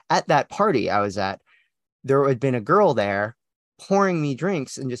at that party I was at, there had been a girl there pouring me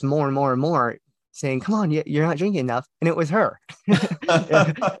drinks and just more and more and more, saying, "Come on, you're not drinking enough." And it was her.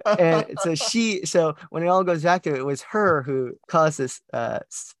 And so when it all goes back to it, it was her who caused this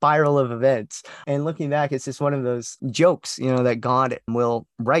spiral of events. And looking back, it's just one of those jokes, that God will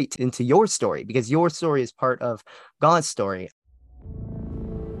write into your story, because your story is part of God's story.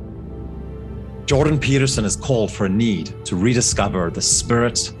 Jordan Peterson is called for a need to rediscover the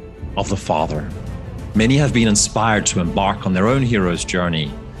spirit of the Father. Many have been inspired to embark on their own hero's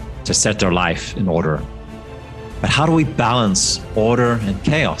journey to set their life in order. But how do we balance order and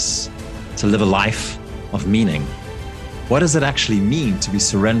chaos to live a life of meaning? What does it actually mean to be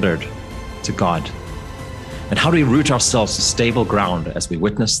surrendered to God? And how do we root ourselves to stable ground as we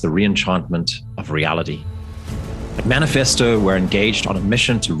witness the reenchantment of reality? At Manifesto, we're engaged on a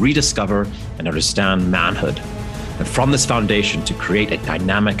mission to rediscover and understand manhood, and from this foundation to create a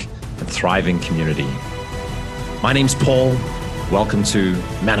dynamic and thriving community. My name's Paul. Welcome to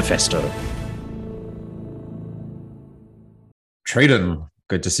Manifesto. Trayden,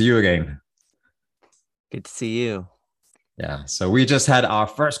 good to see you again. Good to see you. Yeah, so we just had our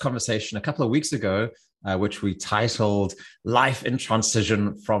first conversation a couple of weeks ago, which we titled Life in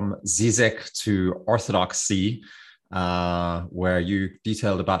Transition from Zizek to Orthodoxy, where you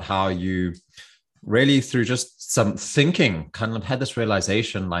detailed about how you really, through just some thinking, kind of had this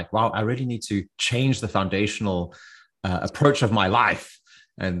realization like, wow, I really need to change the foundational approach of my life.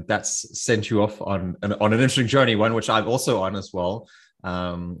 And that's sent you off on an interesting journey, one which I'm also on as well.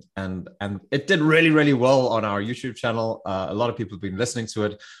 And it did really, really well on our YouTube channel. A lot of people have been listening to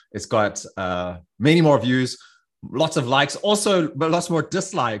it. It's got many more views, lots of likes, also, but lots more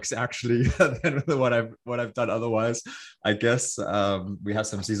dislikes actually than what I've done otherwise. I guess we have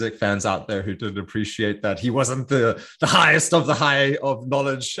some Zizek fans out there who didn't appreciate that he wasn't the highest of the high of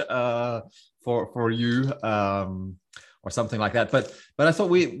knowledge for you. Or something like that. But I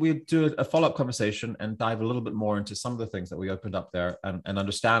thought we'd do a follow-up conversation and dive a little bit more into some of the things that we opened up there and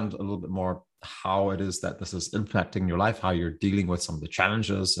understand a little bit more how it is that this is impacting your life, how you're dealing with some of the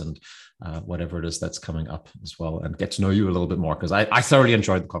challenges and whatever it is that's coming up as well, and get to know you a little bit more, because I thoroughly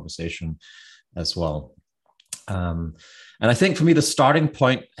enjoyed the conversation as well. And I think for me, the starting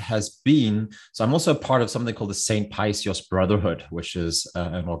point has been, so I'm also part of something called the St. Paisios Brotherhood, which is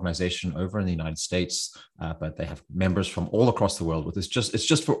an organization over in the United States, but they have members from all across the world. It's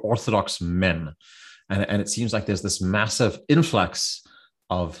just for Orthodox men. And it seems like there's this massive influx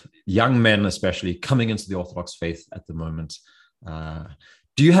of young men, especially, coming into the Orthodox faith at the moment.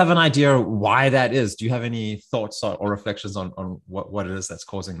 Do you have an idea why that is? Do you have any thoughts or reflections on what it is that's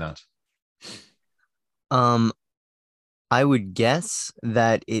causing that? I would guess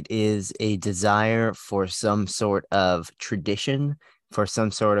that it is a desire for some sort of tradition, for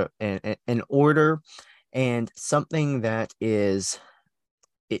some sort of an order, and something that is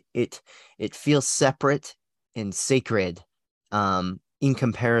it feels separate and sacred in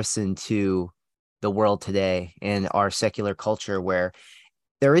comparison to the world today and our secular culture, where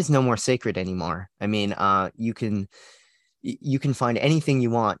there is no more sacred anymore. I mean, you can find anything you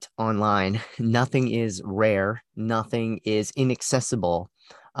want online. Nothing is rare. Nothing is inaccessible.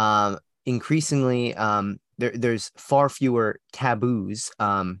 Increasingly, there's far fewer taboos,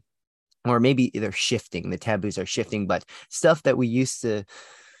 or maybe they're shifting. The taboos are shifting, but stuff that we used to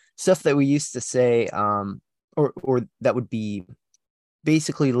say, or that would be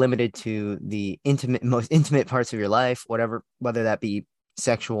basically limited to the most intimate parts of your life, whether that be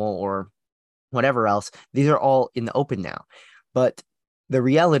sexual or whatever else, these are all in the open now. But the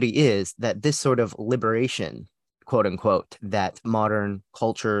reality is that this sort of liberation, quote unquote, that modern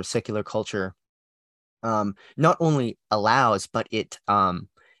culture, secular culture, not only allows, but it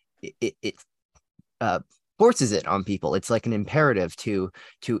forces it on people. It's like an imperative to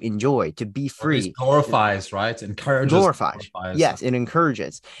enjoy, to be free. Glorifies, right? Encourages. Glorifies. Yes, it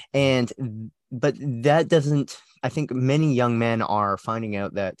encourages. But that doesn't, I think many young men are finding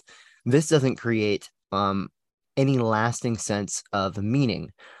out that this doesn't create any lasting sense of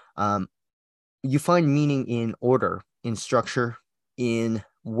meaning. You find meaning in order, in structure, in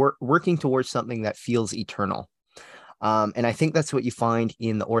working towards something that feels eternal. And I think that's what you find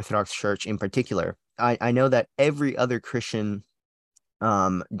in the Orthodox Church in particular. I know that every other Christian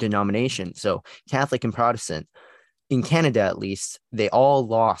denomination, so Catholic and Protestant, in Canada at least, they all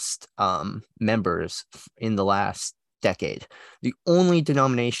lost members in the last decade. The only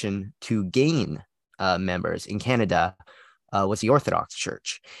denomination to gain members in Canada was the Orthodox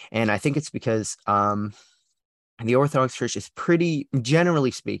Church. And I think it's because the Orthodox Church is pretty,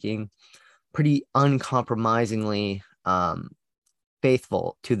 generally speaking, pretty uncompromisingly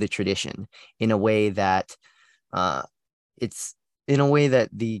faithful to the tradition in a way that uh, it's in a way that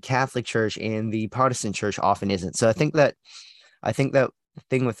the Catholic Church and the Protestant Church often isn't. So I think that the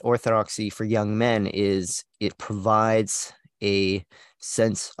thing with Orthodoxy for young men is it provides a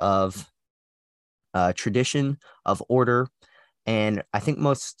sense of tradition, of order, and I think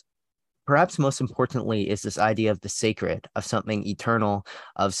perhaps most importantly is this idea of the sacred, of something eternal,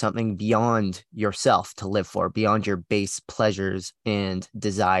 of something beyond yourself to live for, beyond your base pleasures and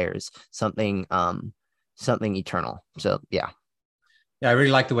desires, something eternal. So yeah. Yeah, I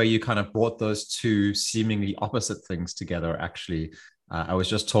really like the way you kind of brought those two seemingly opposite things together, actually. I was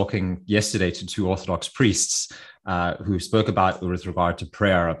just talking yesterday to two Orthodox priests who spoke about, with regard to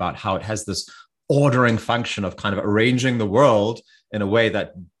prayer, about how it has this ordering function of kind of arranging the world in a way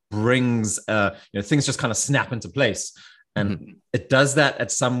that brings, things just kind of snap into place. And it does that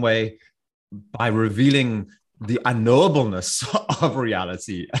at some way by revealing the unknowableness of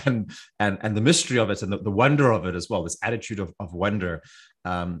reality and the mystery of it and the wonder of it as well, this attitude of wonder,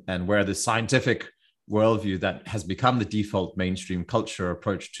 and where the scientific worldview that has become the default mainstream culture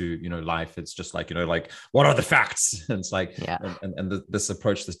approach to life, it's just like what are the facts? And it's like Yeah. this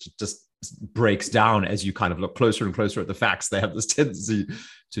approach that just breaks down as you kind of look closer and closer at the facts. They have this tendency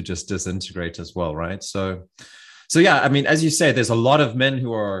to just disintegrate as well, right? So yeah, I mean, as you say, there's a lot of men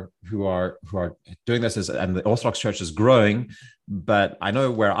who are doing this, and the Orthodox Church is growing. But I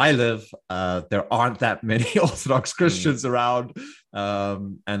know where I live, there aren't that many Orthodox Christians around,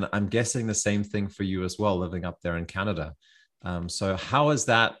 and I'm guessing the same thing for you as well, living up there in Canada. So how has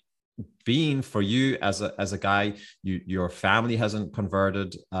that been for you as a guy? Your family hasn't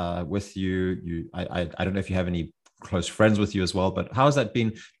converted with you. I don't know if you have any close friends with you as well, but how has that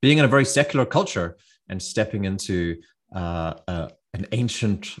been being in a very secular culture and stepping into an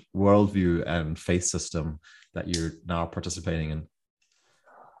ancient worldview and faith system that you're now participating in?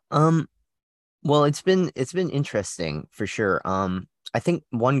 Well, it's been interesting for sure. I think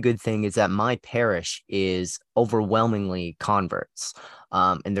one good thing is that my parish is overwhelmingly converts.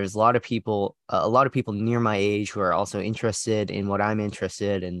 And there's a lot of people near my age who are also interested in what I'm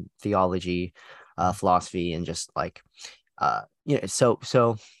interested in, theology, philosophy, and just like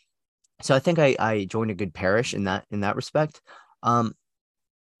so I think I joined a good parish in that respect. Um,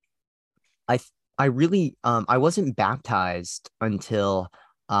 I I really I wasn't baptized until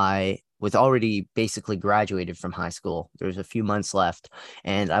I was already basically graduated from high school. There was a few months left,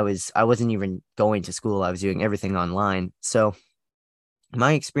 and I wasn't even going to school. I was doing everything online. So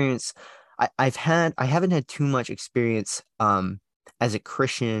my experience, I haven't had too much experience as a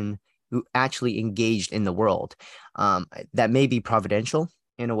Christian who actually engaged in the world. That may be providential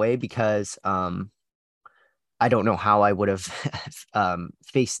in a way because I don't know how I would have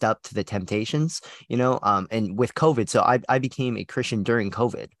faced up to the temptations, and with COVID. So I became a Christian during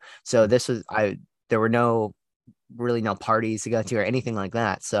COVID. So there were no parties to go to or anything like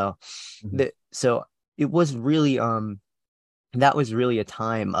that. So Mhm. so it was really that was really a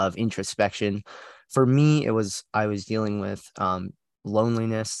time of introspection. For me, I was dealing with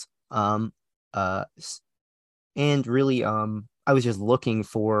loneliness, uh and really I was just looking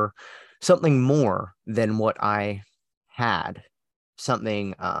for something more than what I had,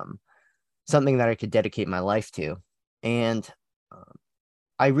 something something that I could dedicate my life to. And um,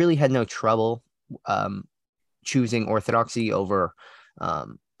 I really had no trouble um choosing orthodoxy over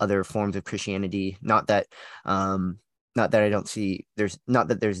other forms of Christianity. Um not that I don't see there's not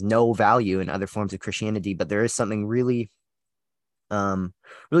that there's no value in other forms of Christianity, but there is something um,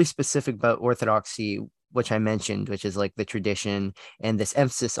 really specific about orthodoxy, which I mentioned, which is like the tradition and this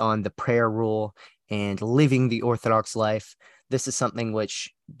emphasis on the prayer rule and living the Orthodox life. This is something which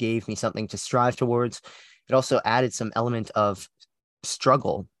gave me something to strive towards. It also added some element of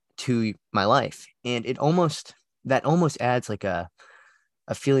struggle to my life, and it almost adds like a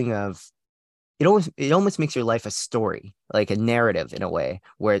feeling of it almost makes your life a story, like a narrative in a way,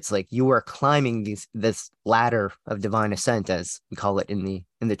 where it's like you are climbing this ladder of divine ascent, as we call it in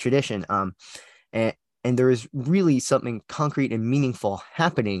the tradition. And there is really something concrete and meaningful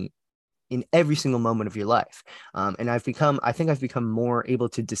happening in every single moment of your life. And I think I've become more able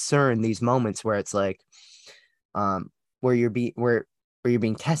to discern these moments where it's like, where you're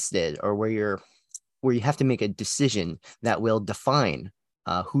being tested, or where you have to make a decision that will define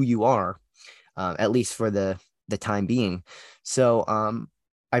who you are, at least for the time being. So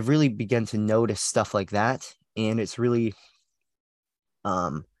I've really begun to notice stuff like that, and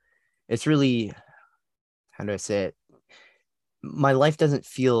um, it's really, how do I say it? My life doesn't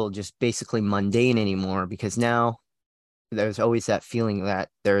feel just basically mundane anymore, because now there's always that feeling that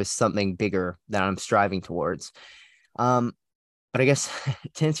there is something bigger that I'm striving towards. Um, but I guess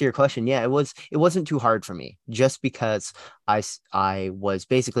to answer your question, yeah, it wasn't too hard for me just because I was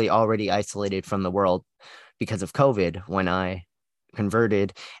basically already isolated from the world because of COVID when I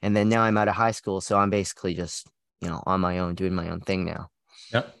converted, and then now I'm out of high school, so I'm basically just, on my own doing my own thing now.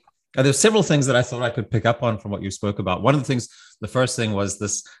 Yeah. And there's several things that I thought I could pick up on from what you spoke about. One of the things, the first thing was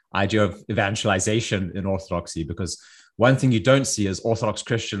this idea of evangelization in Orthodoxy, because one thing you don't see is Orthodox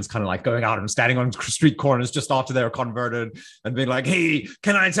Christians kind of like going out and standing on street corners just after they're converted and being like, hey,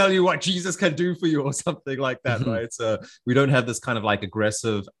 can I tell you what Jesus can do for you or something like that, right? So we don't have this kind of like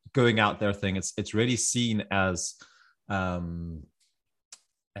aggressive going out there thing. It's really seen as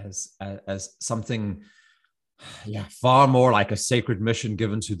something, yeah, far more like a sacred mission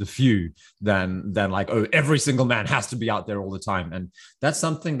given to the few than like, oh, every single man has to be out there all the time. And that's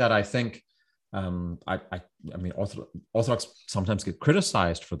something that I think I mean, Orthodox sometimes get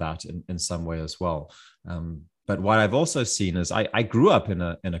criticized for that in some way as well. But what I've also seen is I grew up in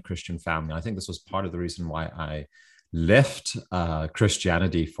a Christian family. I think this was part of the reason why I left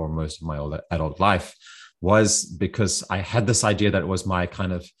Christianity for most of my adult life, was because I had this idea that it was my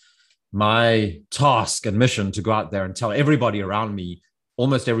task and mission to go out there and tell everybody around me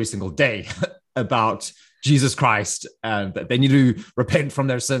almost every single day about Jesus Christ, and that they need to repent from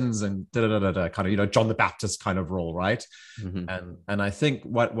their sins and kind of, John the Baptist kind of role, right? Mm-hmm. And I think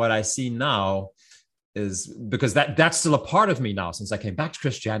what I see now is, because that's still a part of me now since I came back to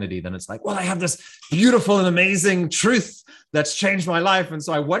Christianity, then it's like, well, I have this beautiful and amazing truth that's changed my life, and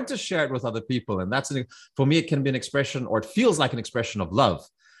so I want to share it with other people. And for me, it can be an expression, or it feels like an expression of love.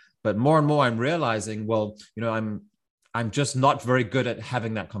 But more and more I'm realizing, well, I'm just not very good at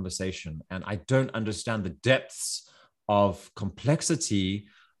having that conversation. And I don't understand the depths of complexity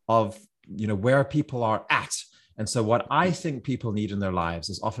of, where people are at. And so what I think people need in their lives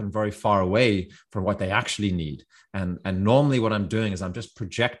is often very far away from what they actually need. And normally what I'm doing is I'm just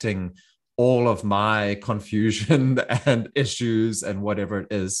projecting all of my confusion and issues and whatever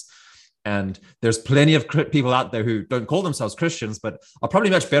it is. And there's plenty of people out there who don't call themselves Christians, but are probably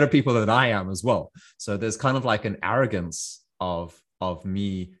much better people than I am as well. So there's kind of like an arrogance of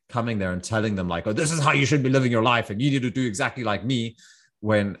me coming there and telling them like, oh, this is how you should be living your life, and you need to do exactly like me,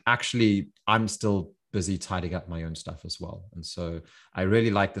 when actually I'm still busy tidying up my own stuff as well. And so I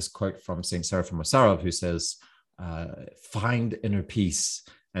really like this quote from Saint Seraphim of Sarov, who says, find inner peace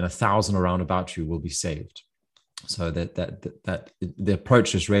and 1,000 around about you will be saved. So that the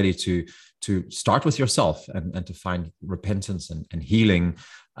approach is really to start with yourself and to find repentance and healing,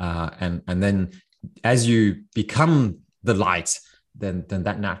 and then as you become the light, then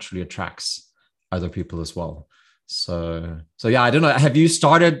that naturally attracts other people as well. So yeah, I don't know. Have you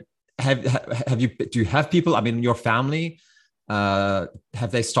started? Have you? Do you have people? I mean, your family. Have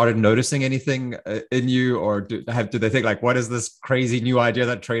they started noticing anything in you, or do they think like, what is this crazy new idea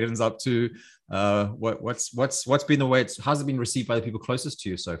that Trayden's up to? What's been the way how's it been received by the people closest to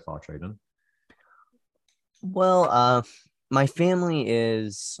you so far, Trayden? Well, my family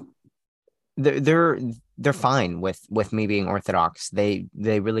is they're fine with me being Orthodox. They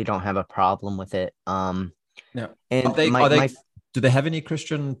really don't have a problem with it. Yeah. And do they have any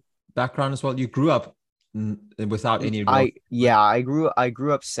Christian background as well? You grew up without any I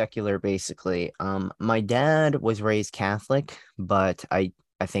grew up secular basically. My dad was raised Catholic, but I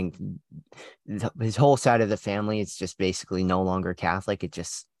think his whole side of the family is just basically no longer Catholic. It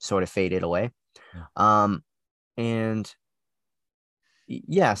just sort of faded away. Yeah. And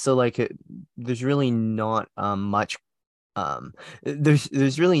yeah, so like there's really not much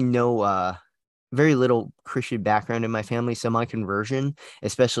there's really no very little Christian background in my family, so my conversion,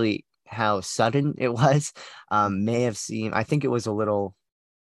 especially how sudden it was, may have seemed, I think it was a little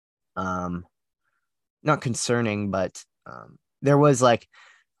not concerning, but there was like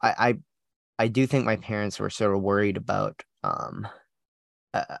I do think my parents were sort of worried about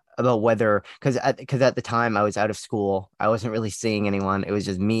whether, because at the time I was out of school, I wasn't really seeing anyone. It was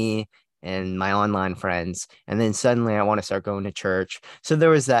just me and my online friends, and then suddenly I want to start going to church. So there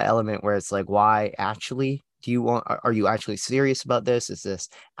was that element where it's like, why actually do you want? Are you actually serious about this? Is this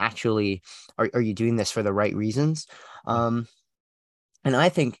actually? Are you doing this for the right reasons? And I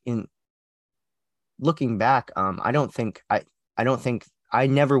think in looking back, I don't think I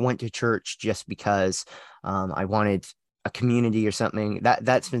never went to church just because I wanted a community or something.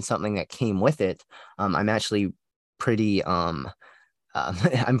 That's been something that came with it. I'm actually pretty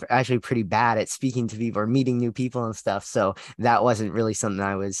I'm actually pretty bad at speaking to people or meeting new people and stuff. So that wasn't really something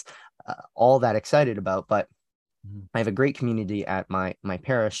I was all that excited about. But I have a great community at my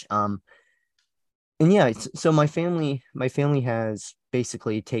parish. And yeah, so my family has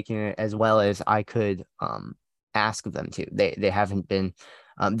basically taken it as well as I could ask of them to. They haven't been.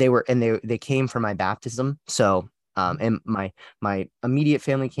 They came for my baptism. So and my immediate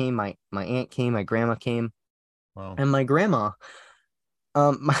family came. My aunt came. My grandma came. Wow. And my grandma,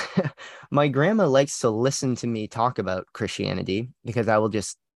 my my grandma likes to listen to me talk about Christianity because I will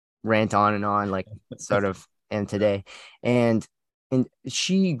just rant on and on, like sort of and today. And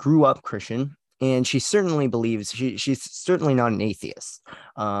she grew up Christian, and she certainly believes she's certainly not an atheist.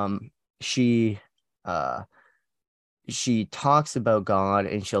 She uh she talks about God,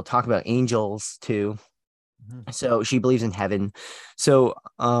 and she'll talk about angels too. Mhm. So she believes in heaven. So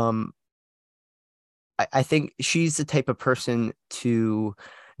I think she's the type of person to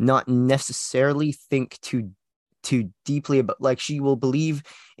not necessarily think too deeply about, like, she will believe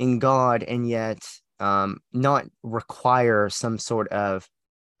in God and yet not require some sort of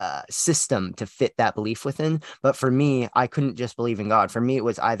system to fit that belief within. But for me, I couldn't just believe in God. For me, it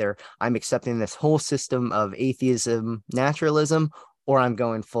was either I'm accepting this whole system of atheism, naturalism, or I'm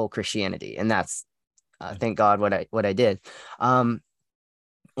going full Christianity, and that's thank God what I did. Um,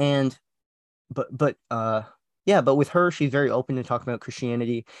 and but yeah, but with her, she's very open to talk about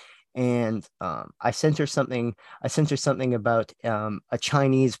Christianity. And I sent her something about a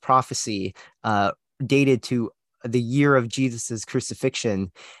Chinese prophecy dated to the year of Jesus's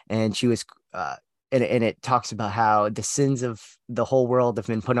crucifixion. And she was and it talks about how the sins of the whole world have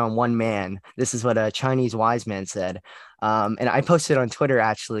been put on one man. This is what a Chinese wise man said. And I posted on Twitter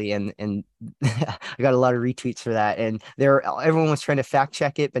actually, and I got a lot of retweets for that. And everyone was trying to fact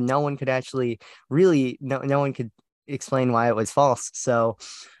check it, but no one could actually really, no one could explain why it was false. So,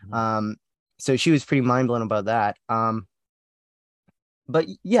 Mhm. um, so she was pretty mind blown about that. But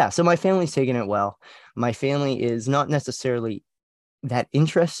yeah, so my family's taking it well. My family is not necessarily that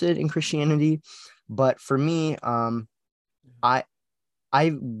interested in Christianity, but for me, I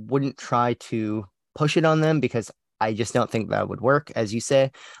I wouldn't try to push it on them because I just don't think that would work, as you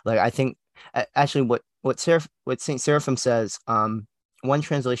say. Like, I think actually what Saint Seraphim says, one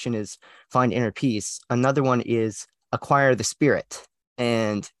translation is find inner peace, another one is acquire the spirit,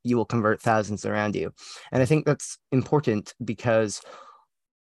 and you will convert thousands around you. And I think that's important because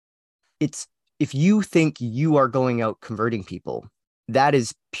it's if you think you are going out converting people, that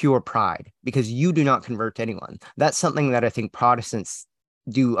is pure pride because you do not convert anyone. That's something that I think Protestants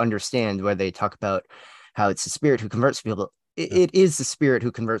do understand, where they talk about how it's the spirit who converts people. Yeah. It is the spirit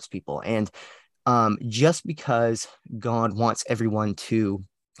who converts people. And just because God wants everyone to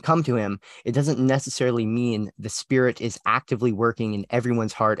come to him, it doesn't necessarily mean the spirit is actively working in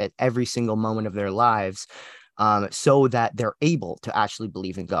everyone's heart at every single moment of their lives, so that they're able to actually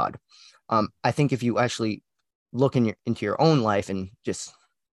believe in God. I think if you actually look into your own life and just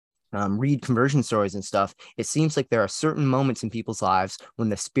read conversion stories and stuff, it seems like there are certain moments in people's lives when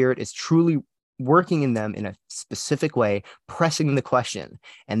the spirit is truly working in them in a specific way, pressing the question,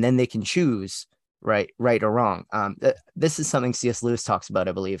 and then they can choose right or wrong. This is something C.S. Lewis talks about,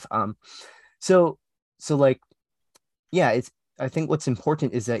 I believe. So so like, yeah, it's I think what's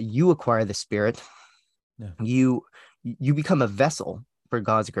important is that you acquire the spirit, Yeah. you become a vessel for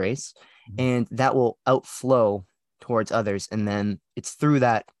God's grace, Mhm. and that will outflow towards others, and then it's through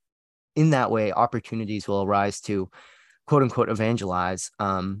that, in that way, opportunities will arise to quote unquote evangelize.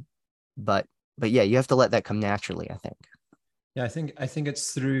 But yeah, you have to let that come naturally, I think. Yeah, I think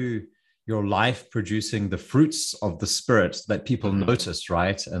it's through your life producing the fruits of the spirit that people Mhm. notice,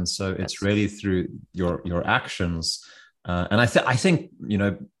 right? And so it's Yes. really through your actions. And I think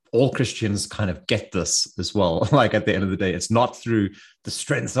all Christians kind of get this as well. Like at the end of the day, it's not through the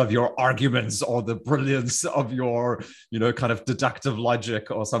strength of your arguments or the brilliance of your kind of deductive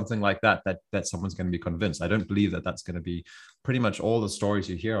logic or something like that someone's going to be convinced. I don't believe that that's going to be pretty much all the stories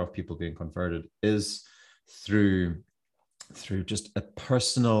you hear of people being converted is through just a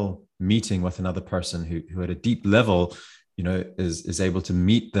personal meeting with another person who at a deep level is able to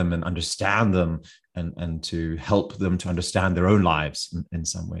meet them and understand them, and to help them to understand their own lives in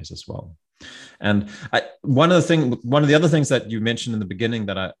some ways as well. And one of the other things that you mentioned in the beginning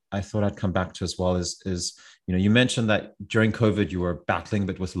that I thought I'd come back to as well is you mentioned that during COVID you were battling a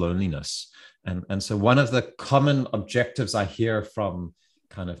bit with loneliness, and so one of the common objectives I hear from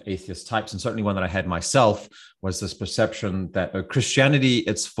kind of atheist types, and certainly one that I had myself, was this perception that Christianity,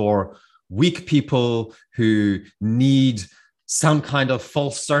 it's for weak people who need some kind of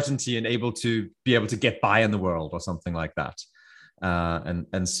false certainty and able to get by in the world or something like that.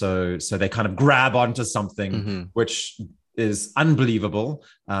 And so they kind of grab onto something Hmm. which is unbelievable,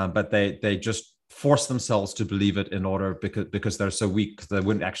 but they just force themselves to believe it in order because they're so weak they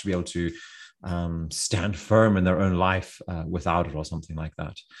wouldn't actually be able to stand firm in their own life without it or something like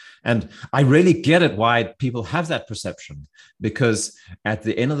that. And I really get it why people have that perception, because at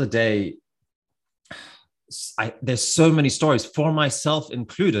the end of the day, there's so many stories, for myself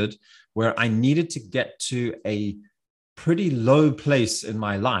included, where I needed to get to a pretty low place in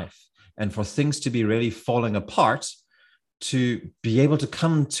my life and for things to be really falling apart to be able to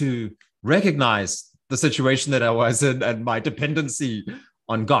come to recognize the situation that I was in and my dependency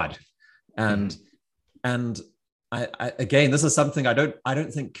on God. And I again, this is something I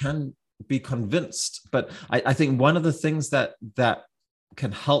don't think can be convinced, but I think one of the things that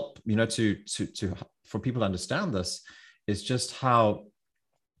can help, to for people to understand this is just how,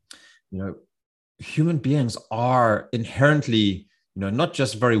 human beings are inherently, not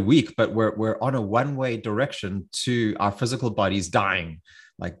just very weak, but we're on a one-way direction to our physical bodies dying.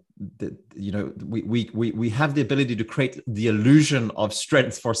 Like, we have the ability to create the illusion of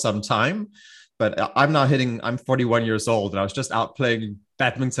strength for some time, but I'm 41 years old, and I was just out playing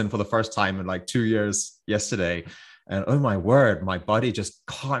badminton for the first time in like 2 years yesterday. And oh my word, my body just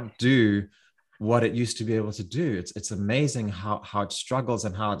can't do what it used to be able to do. It's amazing how it struggles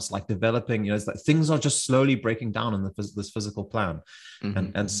and how it's like developing, it's like things are just slowly breaking down in this physical plan.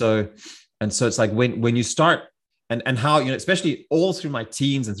 And so it's like when you start, and how, especially all through my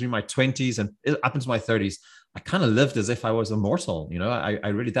teens and through my 20s and up into my 30s, I kind of lived as if I was immortal. I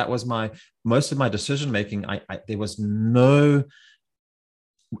really, that was most of my decision making. There was no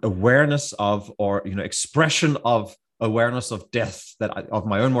awareness of, or expression of awareness of death, of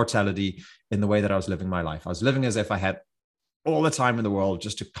my own mortality, in the way that I was living my life. I was living as if I had all the time in the world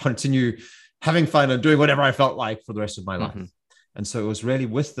just to continue having fun and doing whatever I felt like for the rest of my life. And so it was really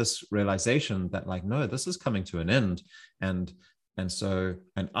with this realization that, like, no, this is coming to an end, and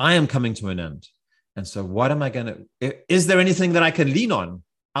I am coming to an end. And so what am I going to, is there anything that I can lean on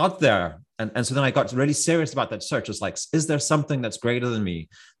out there? And so then I got really serious about that search. It's like, is there something that's greater than me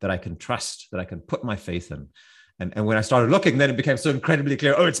that I can trust, that I can put my faith in? And when I started looking, then it became so incredibly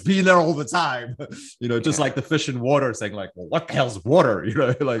clear, it's been there all the time. Just like the fish in water saying, like, well, what the hell's water?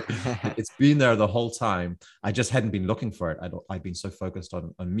 Like it's been there the whole time. I just hadn't been looking for it. I've been so focused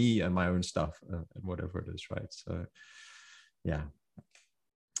on me and my own stuff and whatever it is, right? So, yeah.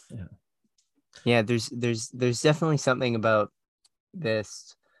 There's definitely something about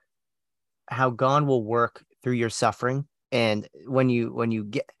this, how God will work through your suffering. And when you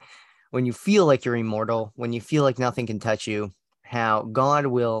feel like you're immortal, when you feel like nothing can touch you, how God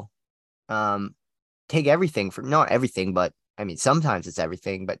will take everything from, not everything, but I mean, sometimes it's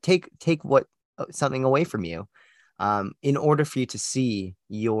everything, but take something away from you in order for you to see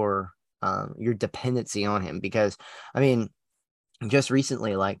your dependency on him. Because I mean, just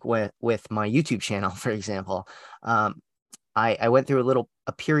recently, like with my YouTube channel, for example, I went through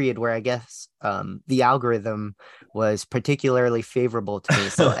a period where I guess the algorithm was particularly favorable to me.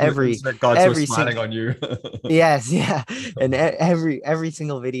 So God's smiling on you. Yes, yeah, and every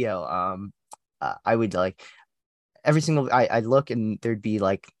single video, I would like I'd look and there'd be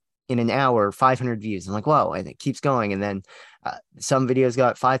like in an hour 500 views. I'm like, whoa, and it keeps going, and then some videos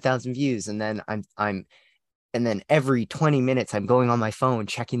got 5,000 views, and then and then every 20 minutes I'm going on my phone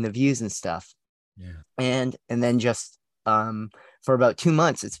checking the views and stuff. Yeah, and then just for about 2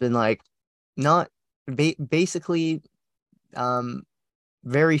 months it's been like not basically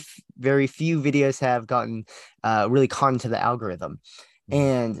very few videos have gotten really caught into the algorithm.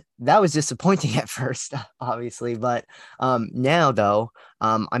 And that was disappointing at first, obviously, but now though,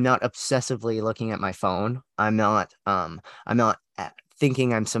 I'm not obsessively looking at my phone. I'm not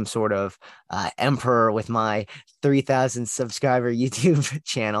thinking I'm some sort of emperor with my 3,000 subscriber YouTube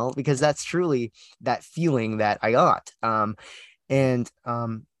channel, because that's truly that feeling that I got. I'm not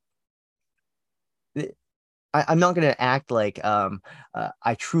going to act like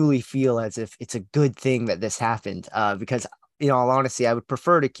I truly feel as if it's a good thing that this happened, because in all honesty, I would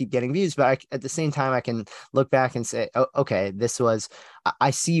prefer to keep getting views, but at the same time, I can look back and say, oh, okay, I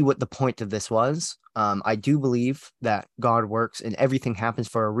see what the point of this was. I do believe that God works and everything happens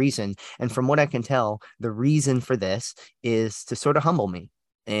for a reason. And from what I can tell, the reason for this is to sort of humble me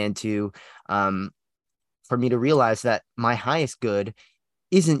and for me to realize that my highest good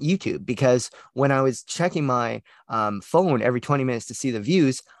isn't YouTube. Because when I was checking my phone every 20 minutes to see the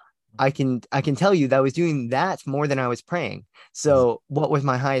views, I can tell you that I was doing that more than I was praying. So what was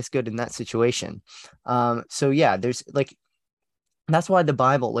my highest good in that situation? So yeah, there's like, that's why the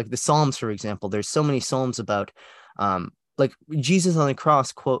Bible, like the Psalms, for example, there's so many Psalms about like Jesus on the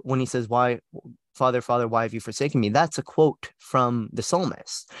cross quote, when he says, why, Father, Father, why have you forsaken me? That's a quote from the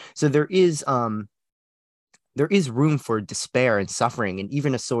psalmist. So there is room for despair and suffering, and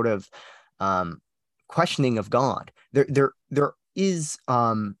even a sort of questioning of God. There is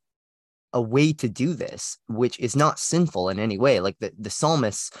a way to do this, which is not sinful in any way. Like the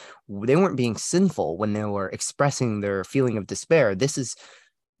psalmists, they weren't being sinful when they were expressing their feeling of despair. This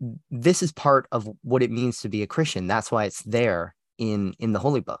is part of what it means to be a Christian. That's why it's there in the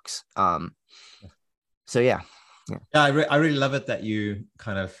holy books. So yeah. I really love it that you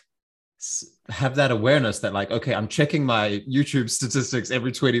kind of have that awareness that, like, okay, I'm checking my YouTube statistics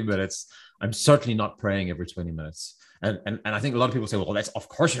every 20 minutes. I'm certainly not praying every 20 minutes. And I think a lot of people say, well, that's, of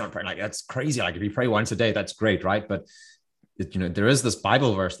course you're not praying. Like, that's crazy. Like, if you pray once a day, that's great, right? But there is this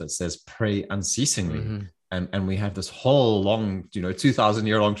Bible verse that says pray unceasingly. Mm-hmm. And we have this whole long,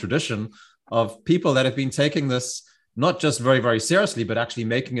 2,000-year-long tradition of people that have been taking this not just very, very seriously, but actually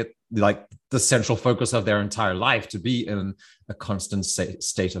making it like the central focus of their entire life, to be in a constant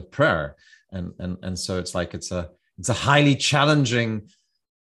state of prayer. And so it's like, it's a highly challenging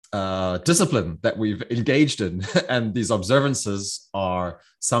discipline that we've engaged in. And these observances are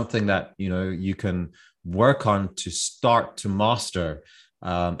something that, you can work on to start to master.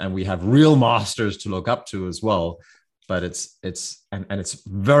 And we have real masters to look up to as well. But it's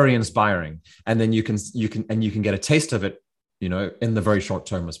very inspiring. And then you can get a taste of it, in the very short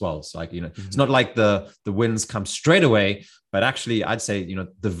term as well. So, like, Mm-hmm. it's not like the wins come straight away, but actually I'd say,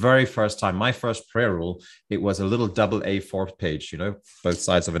 the very first time, my first prayer rule, it was a little double A4 page, both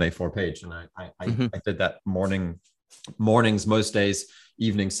sides of an A4 page. And Mm-hmm. I did that mornings, most days,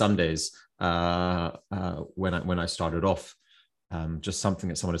 evenings, some days, when I started off. Just something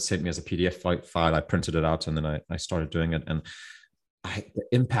that someone had sent me as a PDF file. I printed it out, and then I started doing it. And the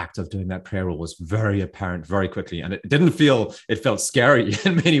impact of doing that prayer rule was very apparent very quickly. And it felt scary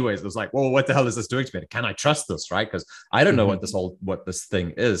in many ways. It was like, well, what the hell is this doing to me? Can I trust this? Right? Because I don't know Mm-hmm. what this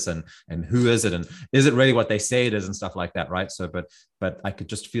thing is, and who is it? And is it really what they say it is, and stuff like that. Right. So, but I could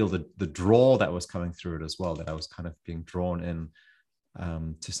just feel the draw that was coming through it as well, that I was kind of being drawn in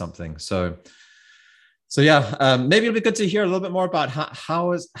to something. So yeah, maybe it'll be good to hear a little bit more about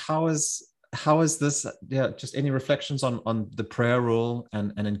how is this? Yeah, just any reflections on the prayer rule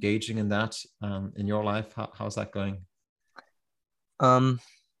and engaging in that in your life. How's that going? I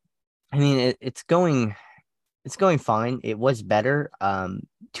mean, it's going fine. It was better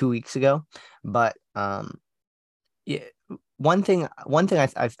 2 weeks ago, but yeah, one thing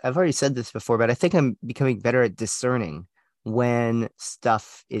I've already said this before, but I think I'm becoming better at discerning when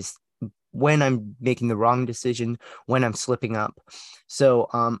when I'm making the wrong decision, when I'm slipping up. So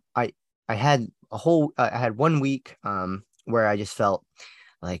I had I had 1 week where I just felt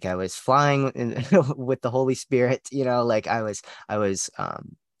like I was flying with the Holy Spirit, like I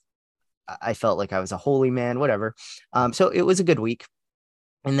felt like I was a holy man, whatever. So it was a good week.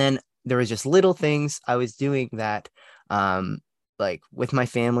 And then there was just little things I was doing that, um, like with my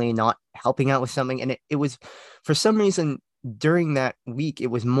family, not helping out with something. And it was, for some reason, during that week, it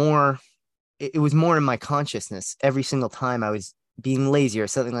was more in my consciousness every single time I was being lazy or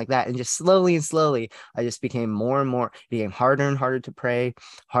something like that. And just slowly and slowly, I just became more and more, became harder and harder to pray,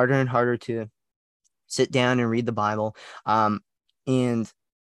 harder and harder to sit down and read the Bible. And and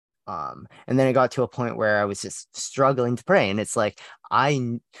then it got to a point where I was just struggling to pray. And it's like,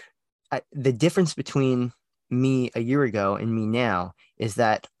 the difference between me a year ago and me now is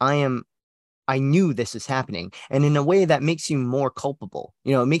that I knew this was happening. And in a way that makes you more culpable.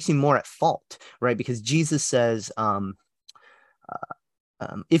 It makes you more at fault, right? Because Jesus says,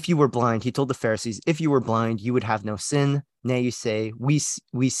 if you were blind, he told the Pharisees, if you were blind, you would have no sin. Now you say, we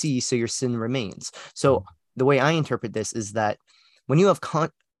see, so your sin remains. So the way I interpret this is that when you have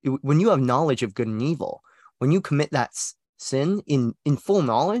when you have knowledge of good and evil, when you commit that sin in full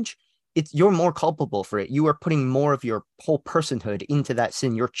knowledge, you're more culpable for it. You are putting more of your whole personhood into that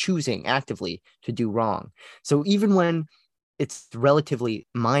sin. You're choosing actively to do wrong. So even when it's relatively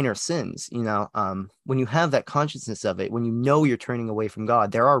minor sins, when you have that consciousness of it, when you know you're turning away from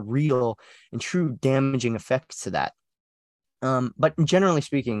God, there are real and true damaging effects to that. But generally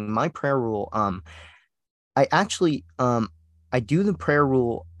speaking, my prayer rule, I actually, I do the prayer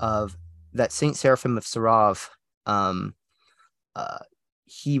rule of that Saint Seraphim of Sarov, um, uh,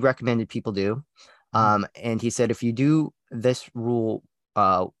 he recommended people do. And he said, if you do this rule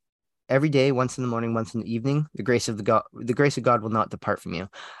every day, once in the morning, once in the evening, the grace of God will not depart from you.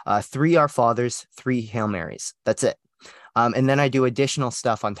 3 Our Fathers, 3 Hail Marys. That's it. And then I do additional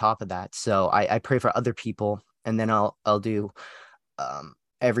stuff on top of that. So I pray for other people, and then I'll do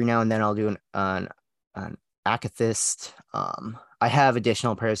every now and then I'll do an akathist. I have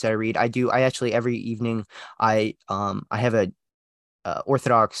additional prayers that I read. I actually every evening I have a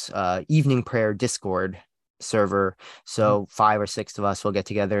Orthodox evening prayer Discord server. So 5 or 6 of us will get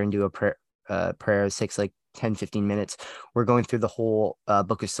together and do a prayers. Takes like 10-15 minutes. We're going through the whole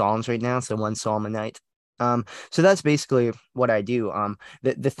book of Psalms right now, so one psalm a night. So that's basically what I do.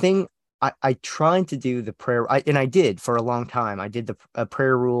 The thing I tried to do the prayer, and I did for a long time. I did a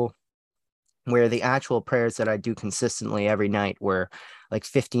prayer rule where the actual prayers that I do consistently every night were like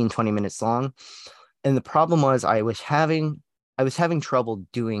 15-20 minutes long. And the problem was I was having trouble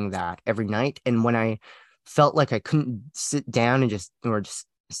doing that every night. And when I felt like I couldn't sit down and just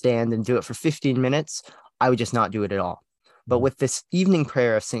stand and do it for 15 minutes, I would just not do it at all. But with this evening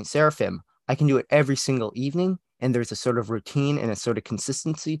prayer of Saint Seraphim, I can do it every single evening. And there's a sort of routine and a sort of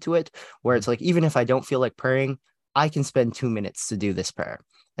consistency to it where it's like, even if I don't feel like praying, I can spend 2 minutes to do this prayer.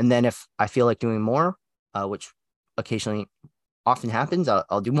 And then if I feel like doing more, which occasionally often happens,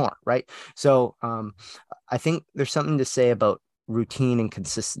 I'll do more, right? So I think there's something to say about routine and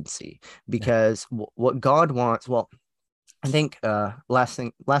consistency, because what God wants, well, I think last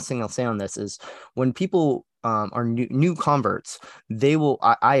thing I'll say on this is when people are new converts, they will,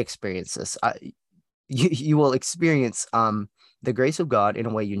 I experience this. You will experience the grace of God in a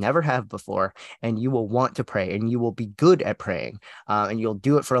way you never have before, and you will want to pray, and you will be good at praying, and you'll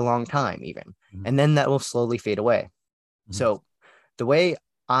do it for a long time even, and then that will slowly fade away. So the way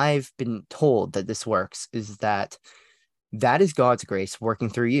I've been told that this works is that is God's grace working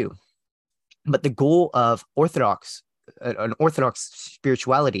through you. But the goal of an Orthodox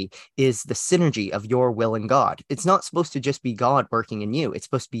spirituality is the synergy of your will and God. It's not supposed to just be God working in you. It's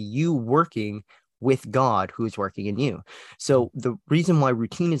supposed to be you working with God who is working in you. So the reason why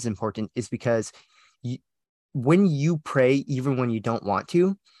routine is important is because when you pray, even when you don't want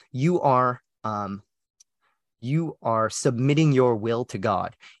to, you are submitting your will to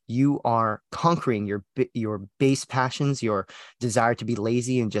God. You are conquering your base passions, your desire to be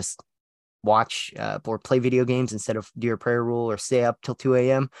lazy and just watch or play video games instead of do your prayer rule or stay up till 2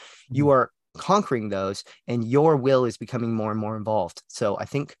 a.m. You are conquering those, and your will is becoming more and more involved. So I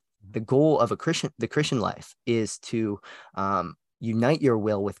think the goal of the Christian life is to unite your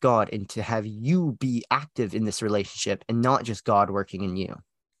will with God and to have you be active in this relationship and not just God working in you.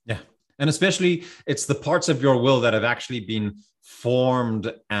 Yeah. And especially it's the parts of your will that have actually been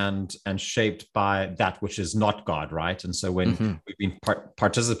formed and shaped by that which is not God, right? And so when we've been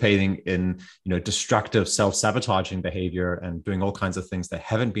participating in, destructive self-sabotaging behavior and doing all kinds of things that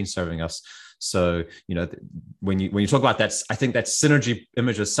haven't been serving us. So, when you talk about that, I think that synergy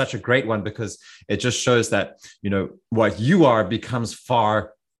image is such a great one, because it just shows that, what you are becomes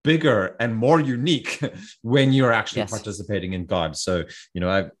far bigger and more unique when you're actually participating in God. So,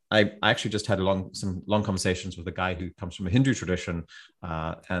 I actually just had some long conversations with a guy who comes from a Hindu tradition,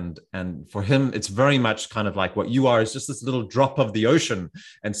 and for him, it's very much kind of like what you are is just this little drop of the ocean,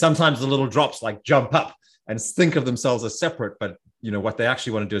 and sometimes the little drops like jump up and think of themselves as separate, but what they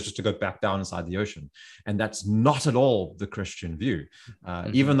actually want to do is just to go back down inside the ocean. And that's not at all the Christian view,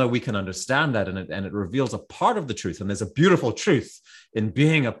 even though we can understand that, and it reveals a part of the truth. And there's a beautiful truth in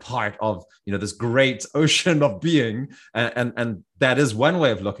being a part of, this great ocean of being. And that is one way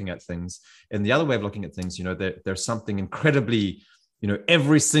of looking at things. And the other way of looking at things, there's something incredibly,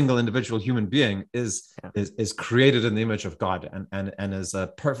 every single individual human being is created in the image of God, and is a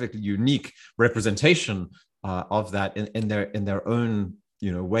perfectly unique representation of that in their own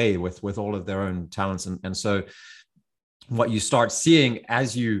way, with all of their own talents. And so what you start seeing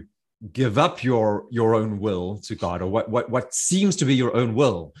as you give up your own will to God, or what seems to be your own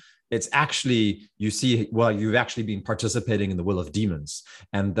will, it's actually, you see, well, you've actually been participating in the will of demons,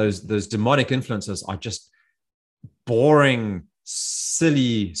 and those demonic influences are just boring,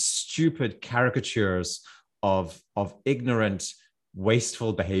 silly, stupid caricatures of ignorant,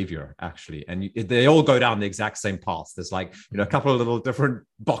 wasteful behavior, actually. And they all go down the exact same path. There's like, a couple of little different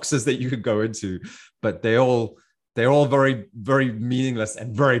boxes that you could go into, but they're all very, very meaningless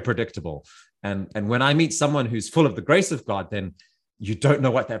and very predictable. And when I meet someone who's full of the grace of God, then you don't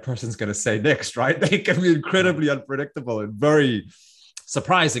know what that person's going to say next, right? They can be incredibly unpredictable and very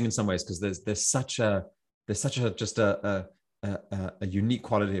surprising in some ways, because there's such a unique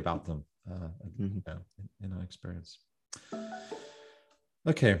quality about them in our experience.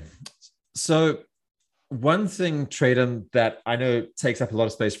 Okay, so one thing, Tradon, that I know takes up a lot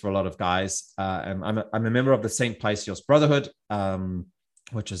of space for a lot of guys, and I'm a member of the St. Paisios Brotherhood,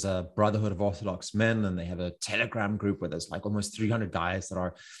 which is a brotherhood of Orthodox men, and they have a Telegram group where there's like almost 300 guys that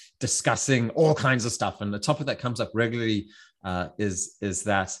are discussing all kinds of stuff. And the topic that comes up regularly is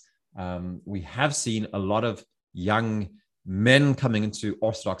that we have seen a lot of young men coming into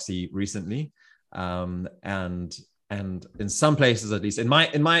Orthodoxy recently, and And in some places, at least in my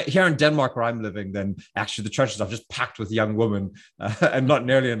here in Denmark where I'm living, then actually the churches are just packed with young women and not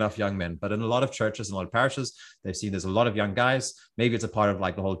nearly enough young men. But in a lot of churches and a lot of parishes, they've seen there's a lot of young guys. Maybe it's a part of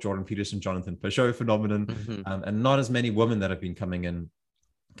like the whole Jordan Peterson, Jonathan Peugeot phenomenon, Mm-hmm. and not as many women that have been coming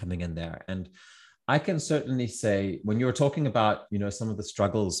in there. And I can certainly say, when you were talking about, some of the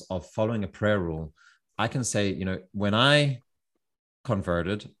struggles of following a prayer rule, I can say, when I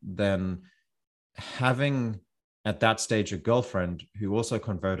converted, then having at that stage a girlfriend who also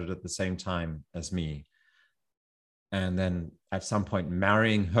converted at the same time as me, and then at some point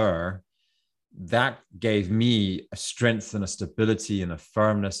marrying her, that gave me a strength and a stability and a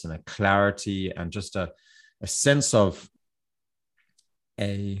firmness and a clarity and just a sense of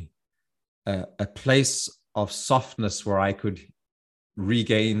a place of softness where I could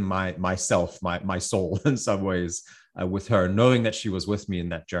regain myself, my soul in some ways, with her, knowing that she was with me in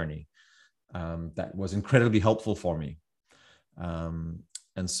that journey. That was incredibly helpful for me.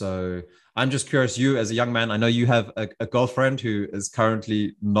 And so I'm just curious, you as a young man, I know you have a girlfriend who is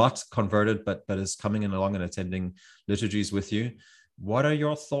currently not converted, but is coming in along and attending liturgies with you. What are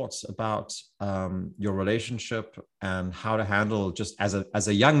your thoughts about your relationship and how to handle, just as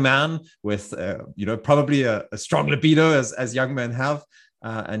a young man with probably a strong libido as young men have,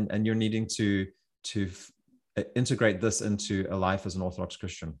 and you're needing to integrate this into a life as an Orthodox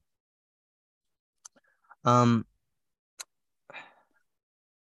Christian? I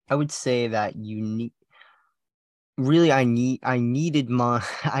would say that you need really I needed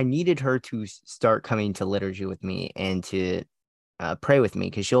I needed her to start coming to liturgy with me and to pray with me,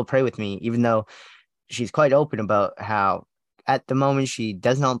 because she'll pray with me even though she's quite open about how at the moment she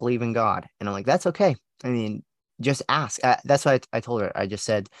does not believe in God. And I'm like, that's okay. I mean, just ask. That's why I told her. I just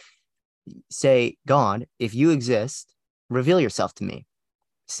said, say, God, if you exist, reveal yourself to me.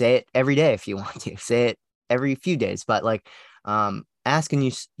 Say it every day if you want to. Say it every few days, but like, ask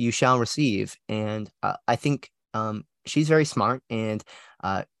and you shall receive. And I think she's very smart, and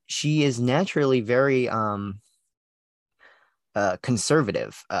she is naturally very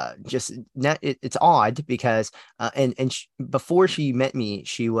conservative. It's odd because before she met me,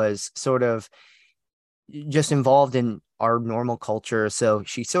 she was sort of just involved in our normal culture, so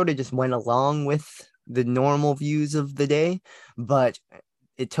she sort of just went along with the normal views of the day. But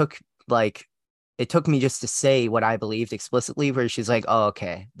it took like it took me just to say what I believed explicitly, where she's like, oh,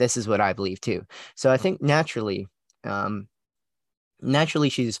 okay, this is what I believe too. So I think um naturally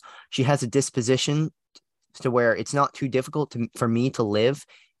she has a disposition to where it's not too difficult for me to live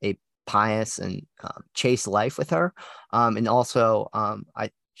a pious and chaste life with her. And also,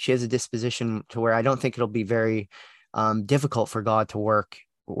 she has a disposition to where I don't think it'll be very difficult for God to work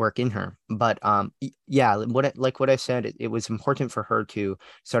in her. But yeah, what I said, it was important for her to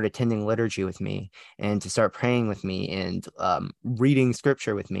start attending liturgy with me and to start praying with me and reading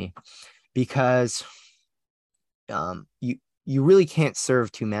scripture with me, because you really can't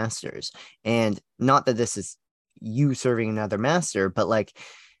serve two masters. And not that this is you serving another master, but like,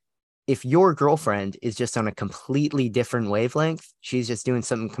 if your girlfriend is just on a completely different wavelength, she's just doing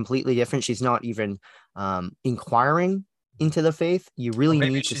something completely different, she's not even inquiring into the faith, you Or really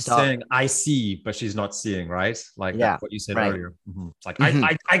maybe need to she's stop. saying, I see, but she's not seeing, right? Like that's Yeah, what you said right. earlier. Mm-hmm. It's like, Hmm.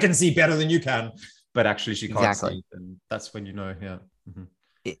 I can see better than you can, but actually she can't Exactly. see. And that's when you know, yeah. Mm-hmm.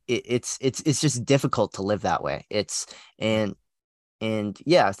 It's just difficult to live that way. And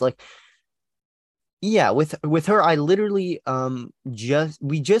yeah, it's like, yeah, with her, I literally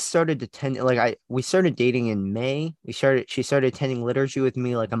we just started attending, like we started dating in May. She started attending liturgy with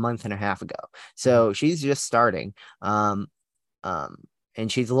me like a month and a half ago. Mm-hmm. So she's just starting. Um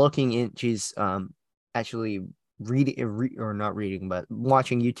and she's actually reading, or not reading, but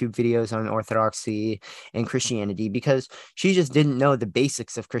watching YouTube videos on Orthodoxy and Christianity, because she just didn't know the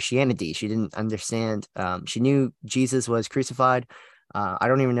basics of Christianity. She didn't understand. She knew Jesus was crucified. I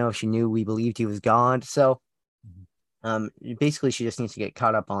don't even know if she knew we believed he was God. So basically she just needs to get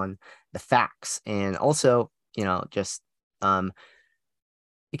caught up on the facts, and also, just um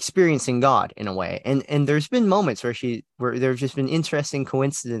experiencing God in a way. And there's been moments where there's just been interesting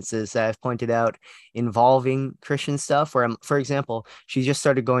coincidences that I've pointed out involving Christian stuff, where for example, she just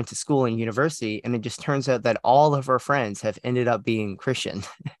started going to school and university, and it just turns out that all of her friends have ended up being Christian.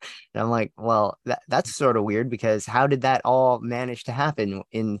 And I'm like, well, that's sort of weird, because how did that all manage to happen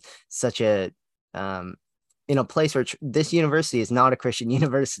in such a um in a place where this university is not a Christian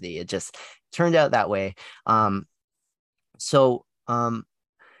university? It just turned out that way. So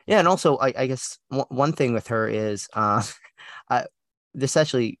yeah, and also I guess one thing with her is I, this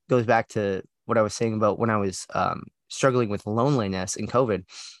actually goes back to what I was saying about when I was struggling with loneliness in COVID.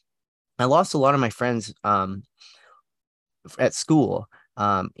 I lost a lot of my friends at school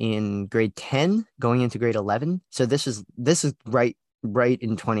in grade 10 going into grade 11. So this is right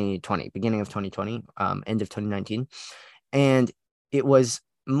in 2020, beginning of 2020, end of 2019. And it was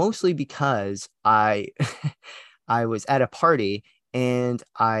mostly because I I was at a party and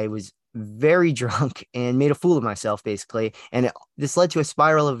I was very drunk and made a fool of myself basically, and this led to a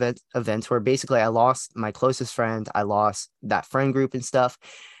spiral of events where basically I lost my closest friend, I lost that friend group and stuff.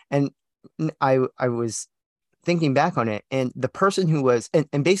 And I was thinking back on it, and the person who was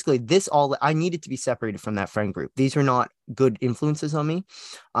and basically this all I needed to be separated from that friend group. These were not good influences on me.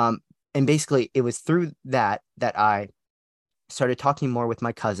 And basically it was through that I started talking more with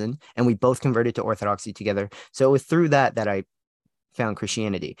my cousin, and we both converted to Orthodoxy together. So it was through that I found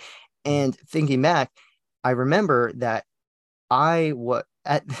Christianity. And thinking back, I remember that I was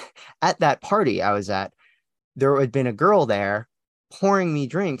at that party I was at, there had been a girl there pouring me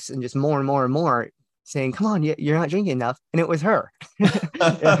drinks and just more and more and more, saying, "Come on, you're not drinking enough." And it was her.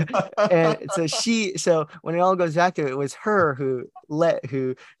 And so when it all goes back to it, it was her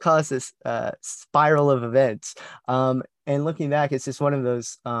who caused this spiral of events. And looking back, it's just one of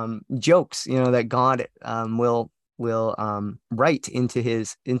those jokes, that God will write into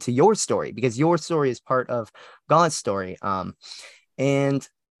your story, because your story is part of God's story. And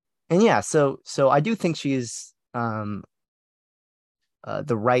yeah, so I do think she is the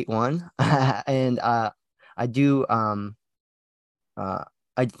right one. And I do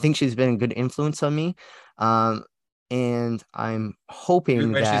I think she's been a good influence on me. And I'm hoping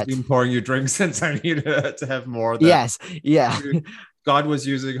When she's that been pouring you drinks and telling you to have more, that yes, yeah. God was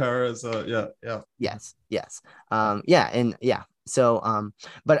using her as Yes. Yeah, and yeah. So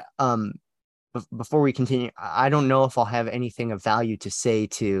but before we continue, I don't know if I'll have anything of value to say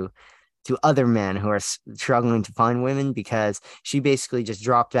to other men who are struggling to find women, because she basically just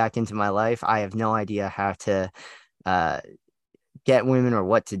dropped back into my life. I have no idea how to uh get women or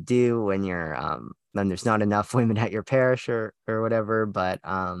what to do when you're when there's not enough women at your parish or whatever.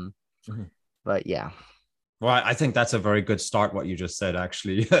 Mhm. But yeah. Well, I think that's a very good start. What you just said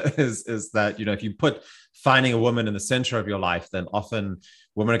actually is that, if you put finding a woman in the center of your life, then often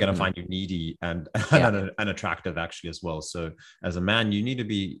women are going to find you needy and Yeah. and attractive actually as well. So as a man, you need to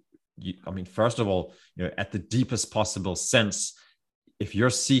be, first of all, at the deepest possible sense, if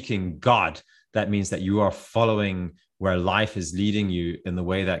you're seeking God, that means that you are following where life is leading you in the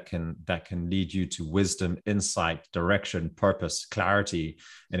way that can lead you to wisdom, insight, direction, purpose, clarity.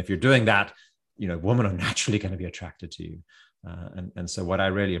 And if you're doing that, women are naturally going to be attracted to you. And so what I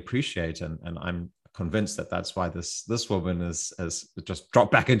really appreciate, and I'm convinced that that's why this woman has just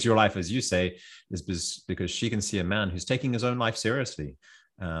dropped back into your life, as you say, is because she can see a man who's taking his own life seriously.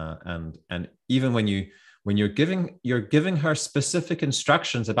 And even when you're giving her specific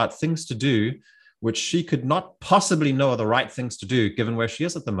instructions about things to do, which she could not possibly know are the right things to do given where she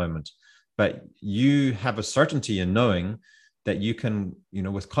is at the moment, but you have a certainty in knowing that you can,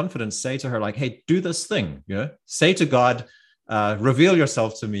 with confidence say to her, like, "Hey, do this thing, say to God, reveal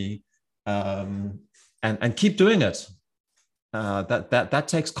yourself to me, and keep doing it." That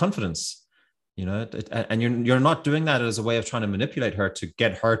takes confidence. And you're not doing that as a way of trying to manipulate her to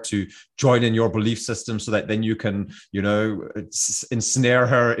get her to join in your belief system so that then you can, ensnare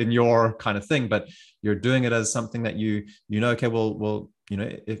her in your kind of thing. But you're doing it as something that okay, well,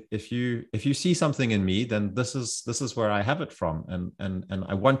 if you see something in me, then this is where I have it from, and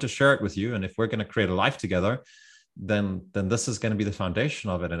I want to share it with you. And if we're going to create a life together, then this is going to be the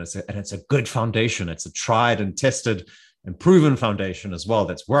foundation of it. And it's a good foundation. It's a tried and tested and proven foundation as well,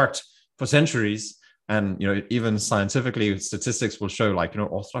 that's worked for centuries. And even scientifically, statistics will show, like,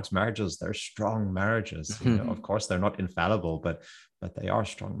 Orthodox marriages, they're strong marriages. Of course they're not infallible, but they are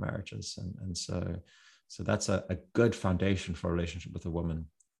strong marriages. And so that's a good foundation for a relationship with a woman,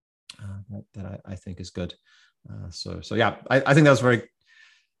 that I think is good. So yeah, I think that was very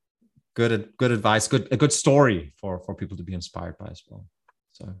good advice, a good story for people to be inspired by as well.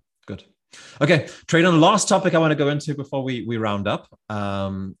 So good. Okay, Trainon, the last topic I want to go into before we round up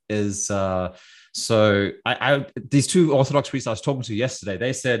is so these two Orthodox priests I was talking to yesterday,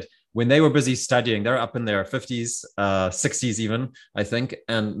 they said when they were busy studying, they're up in their 50s, 60s even, I think.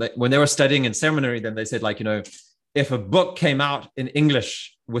 And when they were studying in seminary, then they said, like, if a book came out in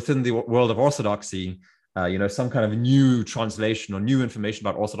English within the world of Orthodoxy, some kind of new translation or new information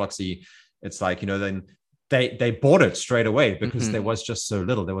about Orthodoxy, it's like, then they bought it straight away, because there was just so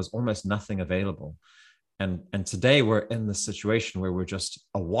little. There was almost nothing available. And today we're in this situation where we're just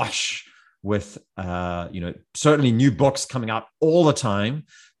awash with, certainly new books coming out all the time,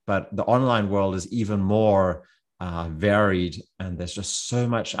 but the online world is even more varied, and there's just so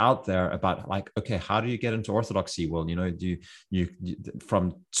much out there about like, okay, how do you get into orthodoxy? Well, you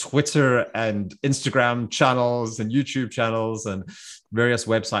from Twitter and Instagram channels and YouTube channels and various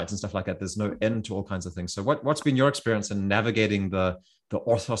websites and stuff like that. There's no end to all kinds of things. So what's been your experience in navigating the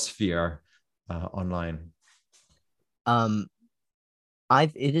orthosphere online?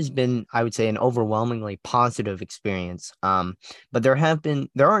 It has been, I would say, an overwhelmingly positive experience. But there are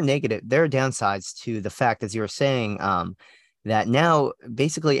downsides to the fact, as you were saying, that now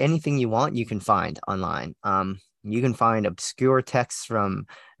basically anything you want, you can find online. You can find obscure texts from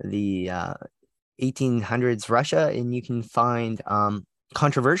the 1800s Russia, and you can find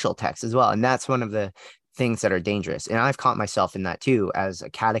controversial texts as well. And that's one of the things that are dangerous. And I've caught myself in that too as a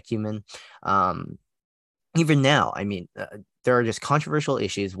catechumen. Even now, I mean, there are just controversial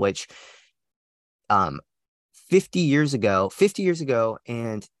issues which 50 years ago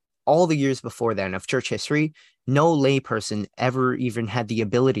and all the years before then of church history, no layperson ever even had the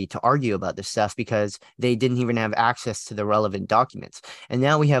ability to argue about this stuff because they didn't even have access to the relevant documents. And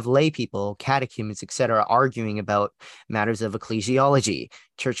now we have lay people, catechumens, etc., arguing about matters of ecclesiology,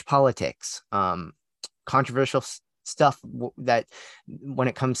 church politics, controversial stuff that when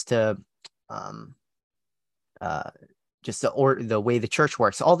it comes to just the way the church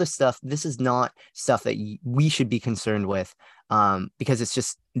works, all this stuff. This is not stuff that we should be concerned with, because it's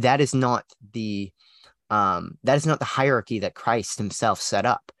just that is not the hierarchy that Christ himself set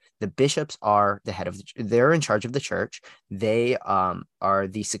up. The bishops are the head of they're in charge of the church. They are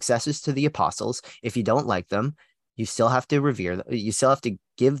the successors to the apostles. If you don't like them, you still have to revere them. You still have to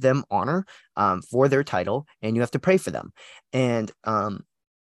give them honor for their title, and you have to pray for them. And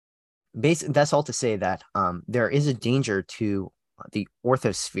that's all to say that there is a danger to the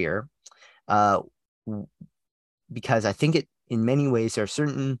orthosphere, because I think in many ways there are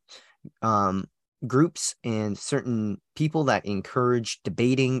certain groups and certain people that encourage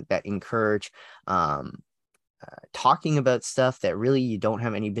debating, that encourage talking about stuff that really you don't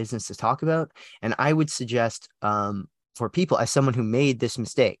have any business to talk about. And I would suggest for people, as someone who made this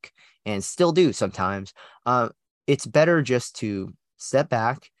mistake and still do sometimes, it's better just to step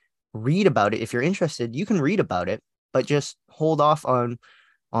back, read about it. If you're interested, you can read about it, but just hold off on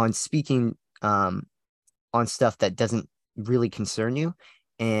speaking on stuff that doesn't really concern you,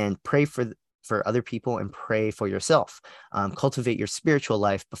 and pray for other people and pray for yourself. Cultivate your spiritual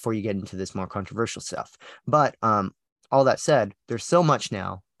life before you get into this more controversial stuff. But all that said, there's so much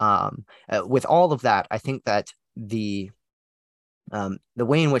now. With all of that, I think that the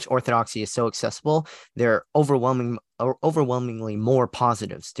way in which orthodoxy is so accessible, there are overwhelmingly more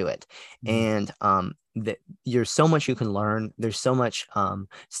positives to it. And there's so much you can learn. There's so much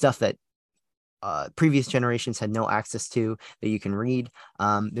stuff that previous generations had no access to that you can read.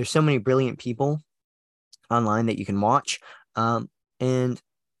 There's so many brilliant people online that you can watch. And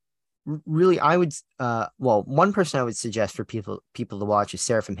really, I would one person I would suggest for people to watch is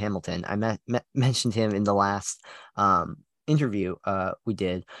Seraphim Hamilton. I mentioned him in the last interview we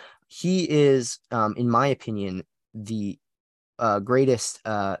did. He is, in my opinion, the greatest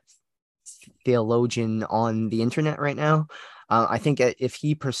theologian on the internet right now. I think if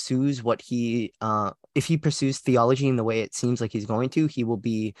he pursues theology in the way it seems like he's going to, he will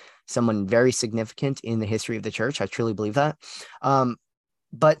be someone very significant in the history of the church. I truly believe that.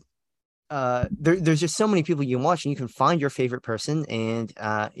 But there's just so many people you can watch, and you can find your favorite person. And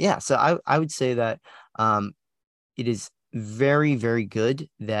so I would say that it is very, very good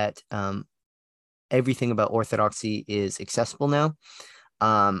that everything about orthodoxy is accessible now.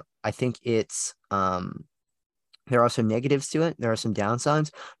 I think it's there are some negatives to it. There are some downsides,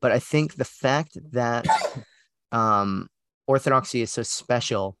 but I think the fact that orthodoxy is so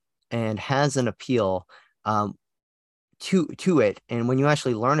special and has an appeal to it, and when you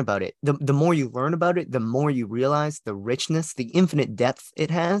actually learn about it, the more you learn about it, the more you realize the richness, the infinite depth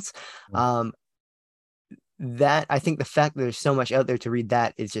it has. That I think the fact that there's so much out there to read,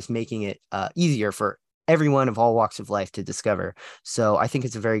 that is just making it easier for everyone of all walks of life to discover. So I think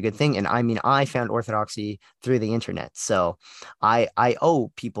it's a very good thing. And I mean, I found orthodoxy through the internet. So I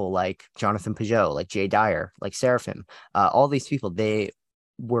owe people like Jonathan Pageau, like Jay Dyer, like Seraphim, all these people, they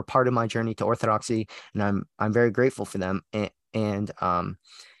were part of my journey to orthodoxy, and I'm very grateful for them. And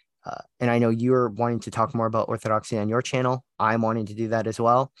I know you're wanting to talk more about orthodoxy on your channel. I'm wanting to do that as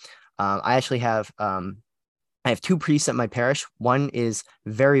well. I actually have I have two priests at my parish. One is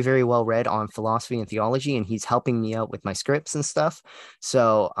very, very well read on philosophy and theology, and he's helping me out with my scripts and stuff.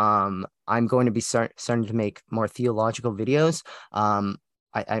 So I'm going to be starting to make more theological videos. I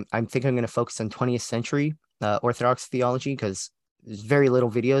think I'm going to focus on 20th century Orthodox theology, because there's very little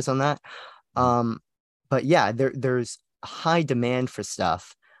videos on that. but yeah, there's high demand for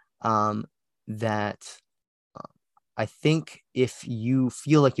stuff that I think if you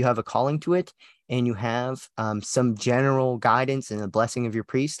feel like you have a calling to it and you have some general guidance and a blessing of your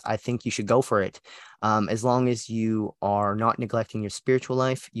priest, I think you should go for it. As long as you are not neglecting your spiritual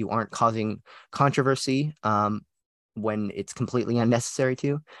life, you aren't causing controversy when it's completely unnecessary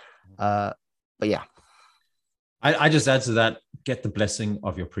to. But yeah. I just add to that, get the blessing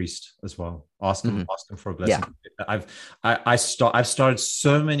of your priest as well. Ask him, Mm-hmm. ask him for a Yeah. blessing. I've started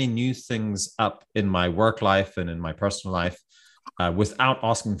so many new things up in my work life and in my personal life without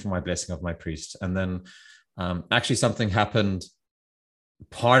asking for my blessing of my priest. And then actually something happened.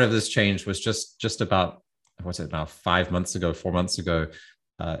 Part of this change was just about, what's it now, 4 months ago,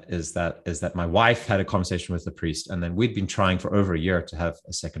 is that my wife had a conversation with the priest, and then we'd been trying for over a year to have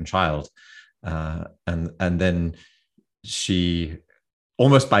a second child. And then she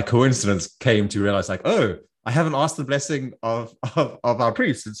almost by coincidence came to realize, like, oh, I haven't asked the blessing of our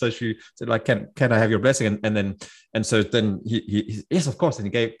priest. And so she said, like, can I have your blessing? And so then he yes, of course. And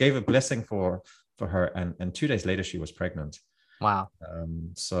he gave a blessing for her. And 2 days later she was pregnant. Wow.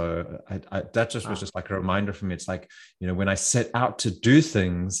 So that just was just like a reminder for me. It's like, when I set out to do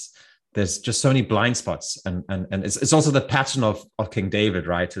things, there's just so many blind spots. And it's also the pattern of King David,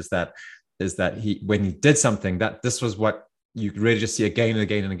 right? Is that he, when he did something, that this was what you really just see again and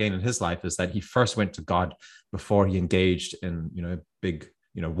again and again in his life, is that he first went to God before he engaged in, big,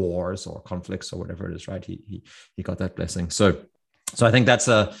 wars or conflicts or whatever it is, right? He got that blessing. So I think that's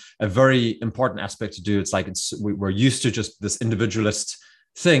a very important aspect to do. It's like, we're used to just this individualist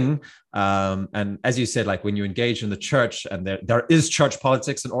thing. And as you said, like when you engage in the church, and there is church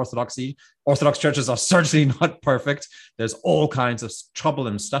politics in Orthodoxy, Orthodox churches are certainly not perfect. There's all kinds of trouble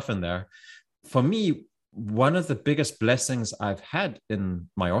and stuff in there. For me, one of the biggest blessings I've had in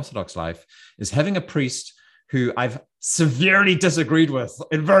my Orthodox life is having a priest who I've severely disagreed with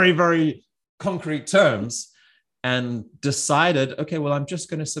in very, very concrete terms, and decided, okay, well, I'm just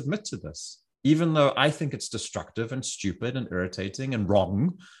going to submit to this. Even though I think it's destructive and stupid and irritating and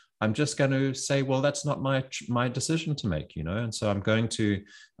wrong, I'm just going to say, well, that's not my decision to make, And so I'm going to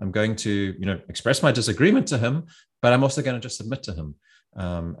express my disagreement to him, but I'm also going to just submit to him.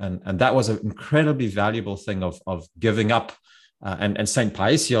 And that was an incredibly valuable thing of giving up. And Saint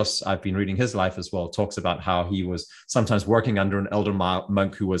Paisios, I've been reading his life as well, talks about how he was sometimes working under an elder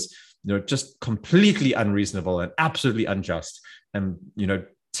monk who was, just completely unreasonable and absolutely unjust, and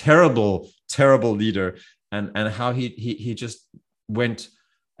terrible leader, and how he just went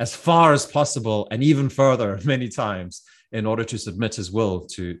as far as possible and even further many times in order to submit his will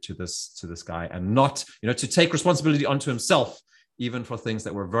to this guy, and not to take responsibility onto himself, even for things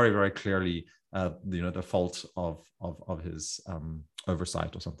that were very, very clearly the fault of his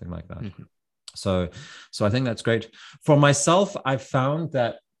oversight or something like that. Mm-hmm. So I think that's great. For myself, I've found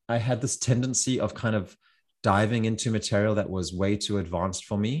that I had this tendency of kind of diving into material that was way too advanced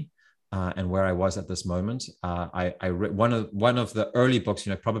for me, and where I was at this moment. I read one of the early books,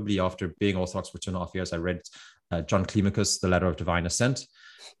 probably after being Orthodox for 2.5 years, I read John Climacus, The Ladder of Divine Ascent.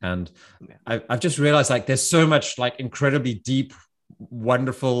 And I've just realized, like, there's so much like incredibly deep,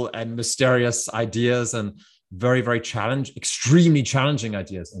 wonderful and mysterious ideas, and very, very extremely challenging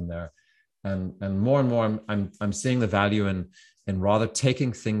ideas in there. And more and more I'm seeing the value in rather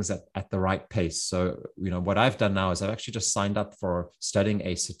taking things at the right pace. So, what I've done now is I've actually just signed up for studying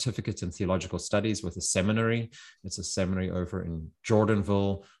a certificate in theological studies with a seminary. It's a seminary over in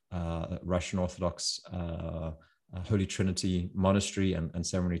Jordanville, Russian Orthodox Holy Trinity Monastery and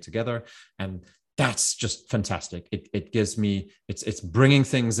seminary together. And that's just fantastic. It gives me, it's bringing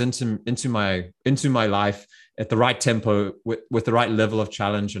things into my life at the right tempo, with the right level of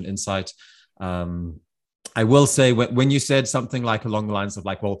challenge and insight. I will say, when you said something like along the lines of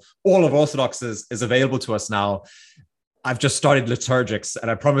like, well, all of Orthodox is available to us now, I've just started liturgics,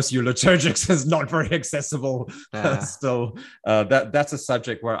 and I promise you, liturgics is not very accessible still. That's a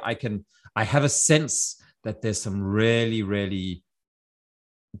subject where I have a sense that there's some really, really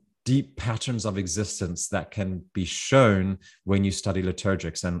deep patterns of existence that can be shown when you study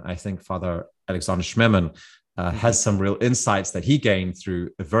liturgics. And I think Father Alexander Schmemann has some real insights that he gained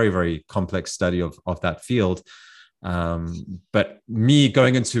through a very, very complex study of that field. But me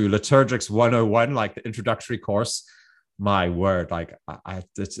going into Liturgics 101, like the introductory course, my word, like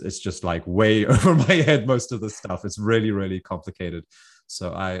it's just like way over my head, most of the stuff. It's really, really complicated.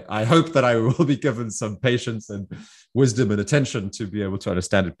 So I hope that I will be given some patience and wisdom and attention to be able to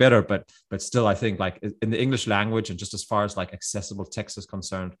understand it better. But still, I think, like, in the English language, and just as far as like accessible text is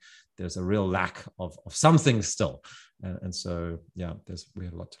concerned, there's a real lack of something still. And so, yeah, we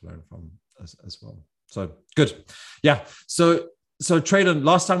have a lot to learn from as well. So good. Yeah. So Traden,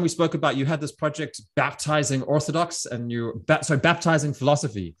 last time we spoke about, you had this project baptizing Orthodox and baptizing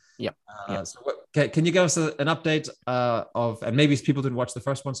philosophy. Yep. Can you give us an update of, and maybe people didn't watch the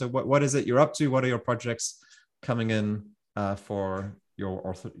first one. So what is it you're up to? What are your projects coming in for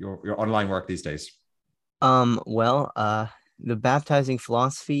your online work these days? The baptizing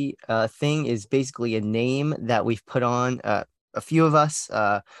philosophy thing is basically a name that we've put on a few of us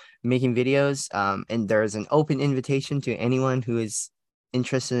making videos, and there's an open invitation to anyone who is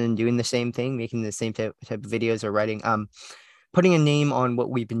interested in doing the same thing, making the same type of videos or writing, putting a name on what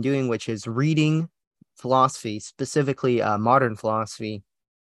we've been doing, which is reading philosophy, specifically modern philosophy,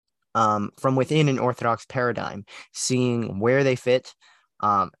 from within an Orthodox paradigm, seeing where they fit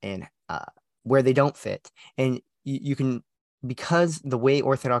and where they don't fit. And you can, because the way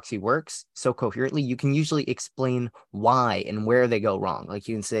Orthodoxy works so coherently, you can usually explain why and where they go wrong. Like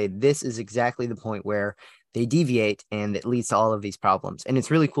you can say, this is exactly the point where they deviate and it leads to all of these problems. And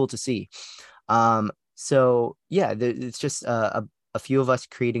it's really cool to see. So yeah, it's just a few of us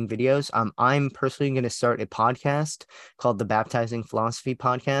creating videos. I'm personally going to start a podcast called the Baptizing Philosophy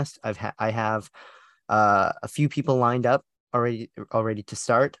Podcast. I have a few people lined up already to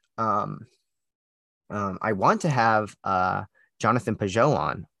start. I want to have Jonathan Pageau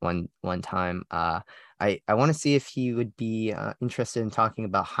on one time. I want to see if he would be interested in talking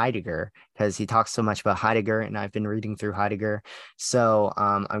about Heidegger, because he talks so much about Heidegger, and I've been reading through Heidegger. So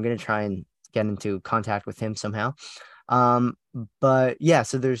I'm going to try and get into contact with him somehow. But yeah,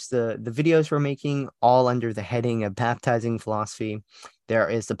 so there's the videos we're making all under the heading of Baptizing Philosophy. There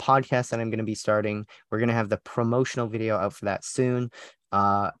is the podcast that I'm going to be starting. We're going to have the promotional video out for that soon.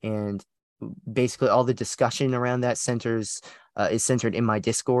 And basically all the discussion around that is centered in my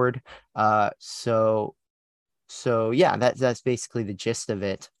Discord. So yeah, that's basically the gist of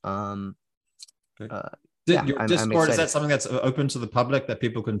it. Your Discord, is that something that's open to the public that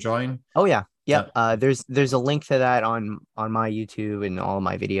people can join? Oh yeah. Yep. Yeah. There's a link to that on my YouTube and all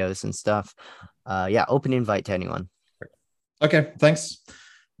my videos and stuff. Yeah, open invite to anyone. Okay, thanks.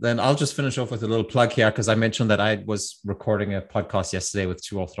 Then I'll just finish off with a little plug here, because I mentioned that I was recording a podcast yesterday with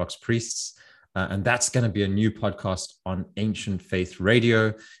 2 Orthodox priests, and that's going to be a new podcast on Ancient Faith Radio.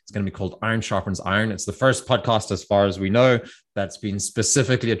 It's going to be called Iron Sharpens Iron. It's the first podcast, as far as we know, that's been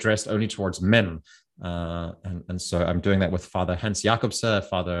specifically addressed only towards men. And so I'm doing that with Father Hans Jacobse,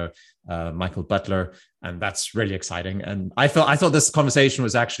 Father Michael Butler, and that's really exciting. And I thought this conversation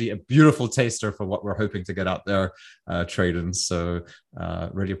was actually a beautiful taster for what we're hoping to get out there, Traden. So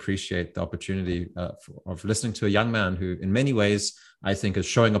really appreciate the opportunity of listening to a young man who, in many ways, I think is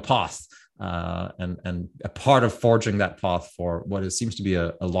showing a path and a part of forging that path for what seems to be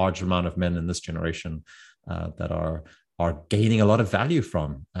a large amount of men in this generation that are gaining a lot of value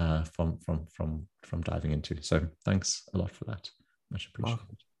from diving into. So thanks a lot for that. Much appreciated.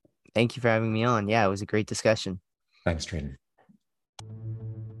 Well, thank you for having me on. Yeah, it was a great discussion. Thanks, Traden.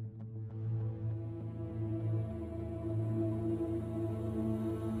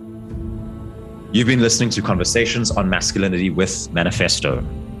 You've been listening to Conversations on Masculinity with Manifesto.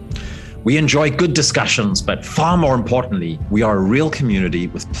 We enjoy good discussions, but far more importantly, we are a real community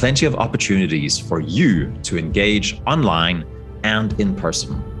with plenty of opportunities for you to engage online and in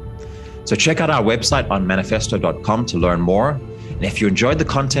person. So check out our website on manifesto.com to learn more. And if you enjoyed the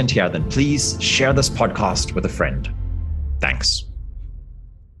content here, then please share this podcast with a friend. Thanks.